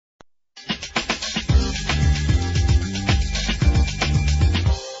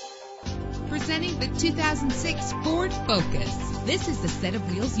2006 Ford Focus. This is the set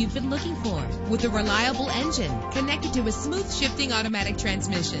of wheels you've been looking for, with a reliable engine connected to a smooth shifting automatic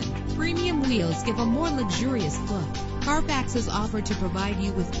transmission. Premium wheels give a more luxurious look. Carfax is offered to provide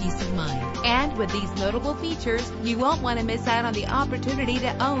you with peace of mind. And with these notable features, you won't want to miss out on the opportunity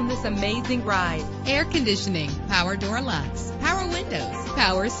to own this amazing ride. Air conditioning, power door locks, power windows,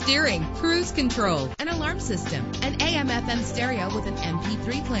 power steering, cruise control, an alarm system, an AM/FM stereo with an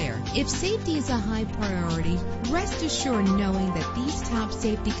MP3 player. If safety is a high priority, rest assured knowing that these top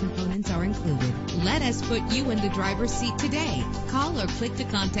safety components are included. Let us put you in the driver's seat today. Call or click to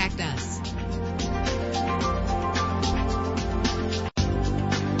contact us.